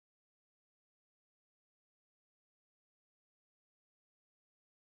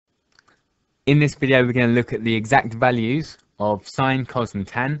In this video, we're going to look at the exact values of sine, cos and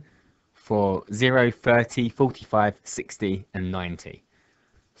tan for 0, 30, 45, 60 and 90.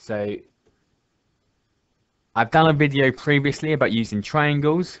 So I've done a video previously about using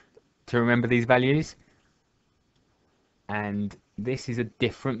triangles to remember these values, and this is a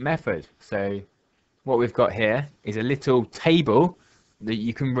different method. So what we've got here is a little table that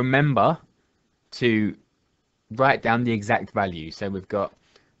you can remember to write down the exact value. So we've got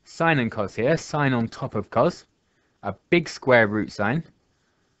sine and cos here, sine on top of cos, a big square root sign,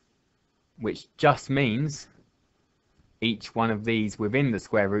 which just means each one of these within the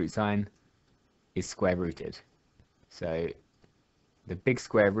square root sign is square rooted. So the big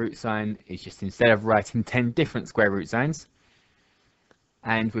square root sign is just, instead of writing 10 different square root signs,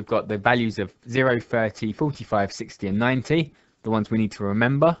 and we've got the values of 0, 30, 45, 60 and 90, the ones we need to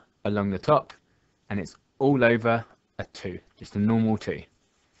remember along the top, and it's all over a 2, just a normal 2.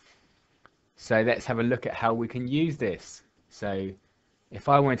 So let's have a look at how we can use this. So if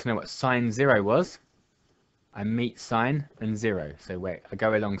I wanted to know what sine 0 was, I meet sine and 0. So I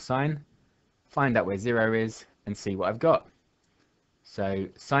go along sine, find out where 0 is, and see what I've got. So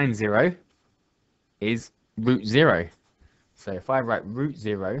sine 0 is root 0. So if I write root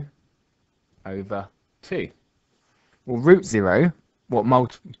 0 over 2, well, root 0, what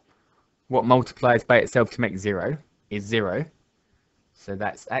multiplies by itself to make 0 is 0. So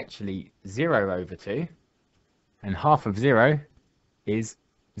that's actually 0 over 2, and half of 0 is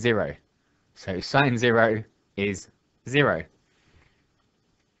 0. So sine 0 is 0.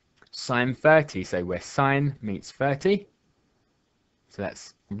 Sine 30, so where sine meets 30, so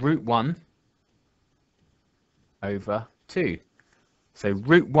that's root 1 over 2. So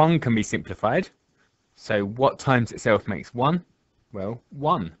root 1 can be simplified. So what times itself makes 1? Well,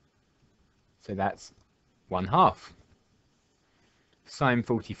 1. So that's 1/2. Sine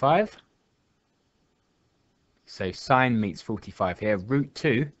 45. So sine meets 45 here, root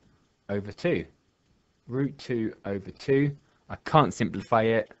 2 over 2. Root 2 over 2. I can't simplify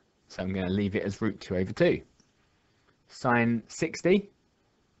it, so I'm going to leave it as root 2 over 2. Sine 60.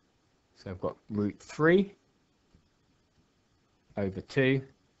 So I've got root 3 over 2.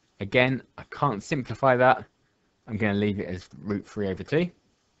 Again, I can't simplify that. I'm going to leave it as root 3 over 2.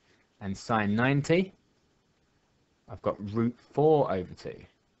 And sine 90. I've got root 4 over 2.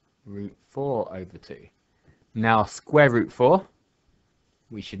 Root 4 over 2. Now square root 4.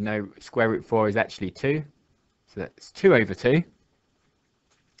 We should know square root 4 is actually 2. So that's 2 over 2.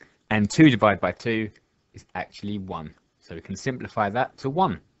 And 2 divided by 2 is actually 1. So we can simplify that to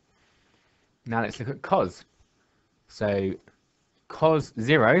 1. Now let's look at cos. So cos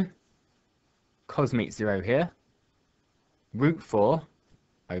 0, cos meets 0 here, root 4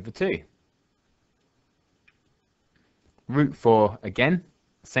 over 2. Root 4 again,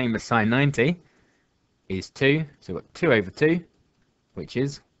 same as sine 90, is 2, so we've got 2 over 2, which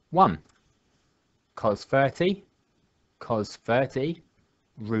is 1. Cos 30,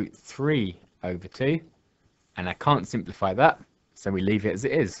 root 3 over 2, and I can't simplify that, so we leave it as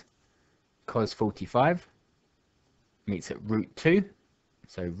it is. Cos 45 meets at root 2,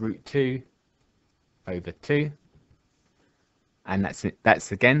 so root 2 over 2, and that's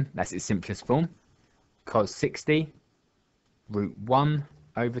its simplest form. Cos 60, root 1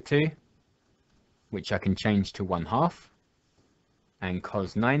 over 2, which I can change to 1/2, and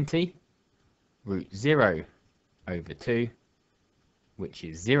cos 90, root 0 over 2, which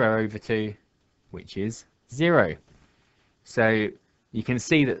is 0 over 2, which is 0. So you can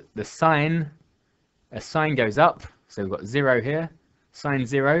see that a sine goes up, so we've got 0 here. Sine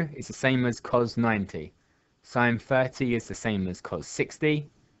 0 is the same as cos 90. Sine 30 is the same as cos 60.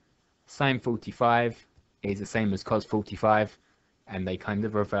 Sine 45 is the same as cos 45, and they kind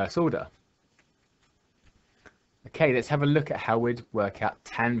of reverse order. Okay, let's have a look at how we'd work out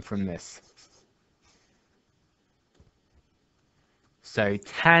tan from this. So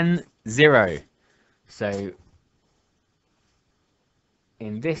tan 0. So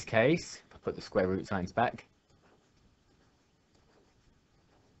in this case, if I put the square root signs back,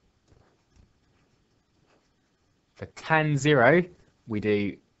 for tan 0, we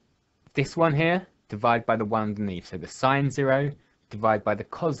do this one here, divide by the one underneath. So the sine 0, divide by the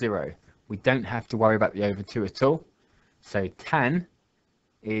cos 0. We don't have to worry about the over 2 at all. So tan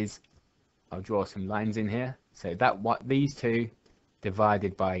is, I'll draw some lines in here. So these two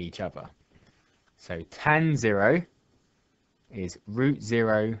divided by each other. So tan 0 is root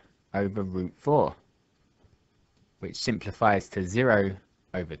 0 over root 4, which simplifies to 0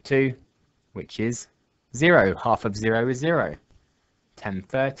 over 2, which is 0. Half of 0 is 0. Tan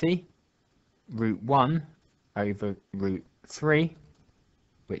 30, root 1 over root 3,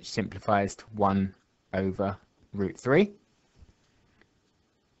 which simplifies to 1 over root 3.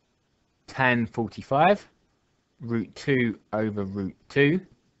 Tan 45, root 2 over root 2.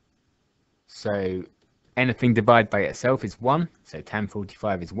 So anything divided by itself is 1, so tan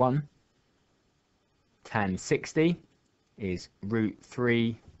 45 is 1. Tan 60 is root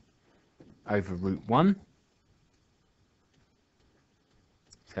 3 over root 1.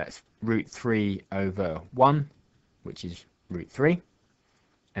 So that's root 3 over 1, which is root 3.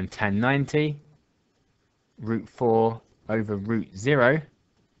 And tan 90, root 4 over root 0,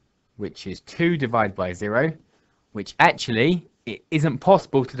 which is 2 divided by 0, which actually it isn't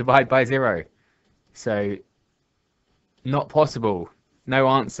possible to divide by 0. So not possible, no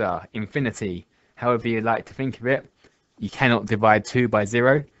answer, infinity, however you like to think of it. You cannot divide 2 by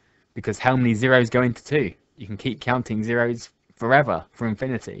 0, because how many zeros go into 2? You can keep counting zeros forever, for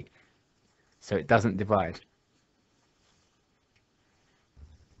infinity. So it doesn't divide.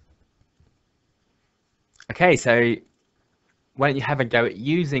 Okay, so why don't you have a go at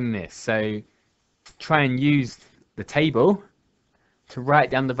using this? So try and use the table to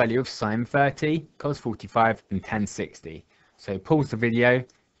write down the value of sine 30, cos 45 and tan 60. So pause the video,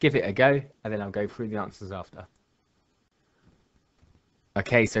 give it a go, and then I'll go through the answers after.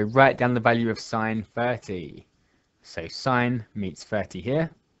 Okay, so write down the value of sine 30. So sine meets 30 here.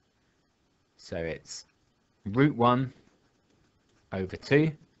 So it's root 1 over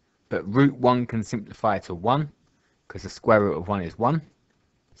 2. But root 1 can simplify to 1, because the square root of 1 is 1.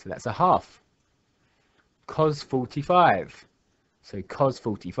 So that's a half. Cos 45. So cos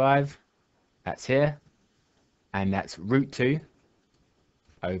 45, that's here. And that's root 2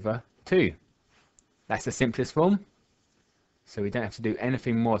 over 2. That's the simplest form. So we don't have to do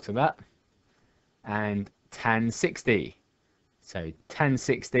anything more to that. And tan 60. So tan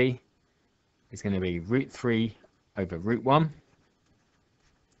 60 is going to be root 3 over root 1.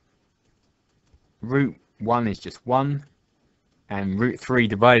 Root 1 is just 1, and root 3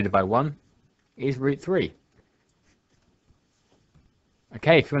 divided by 1 is root 3.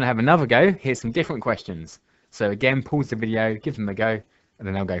 Okay, if you want to have another go, here's some different questions. So again, pause the video, give them a go, and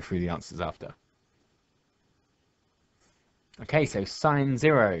then I'll go through the answers after. Okay, so sine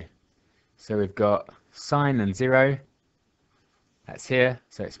 0. So we've got sine and 0. That's here.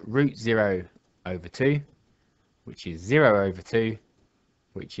 So it's root 0 over 2, which is 0 over 2,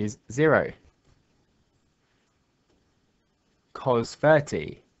 which is 0. Cos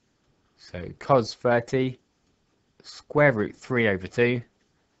 30. So cos 30, square root 3 over 2.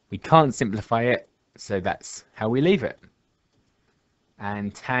 We can't simplify it, so that's how we leave it.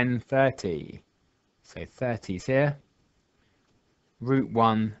 And tan 30. So 30 is here. Root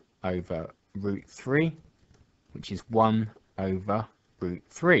 1 over root 3, which is 1 over root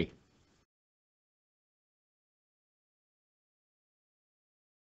 3.